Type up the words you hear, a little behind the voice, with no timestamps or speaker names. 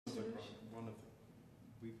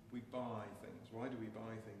we buy things. Why do we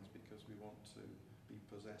buy things? Because we want to be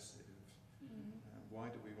possessive. Why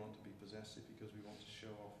do we want to be possessive? Because we want to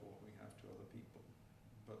show off what we have to other people.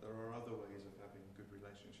 But there are other ways of having good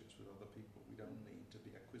relationships with other people. We don't need to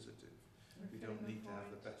be acquisitive. We don't need to have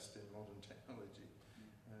the best in modern technology.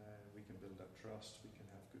 We can build up trust, we can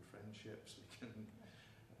have good friendships, we can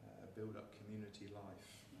build up community life.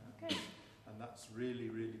 Okay. And that's really,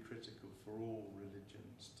 really critical for all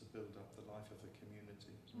religions, to build up the life of a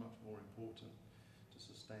community. It's much more important to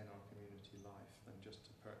sustain our community life than just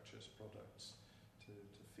to purchase products to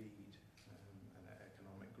feed an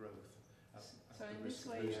economic growth at So the in risk this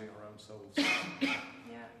of way, losing our own souls.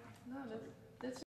 yeah, no, that's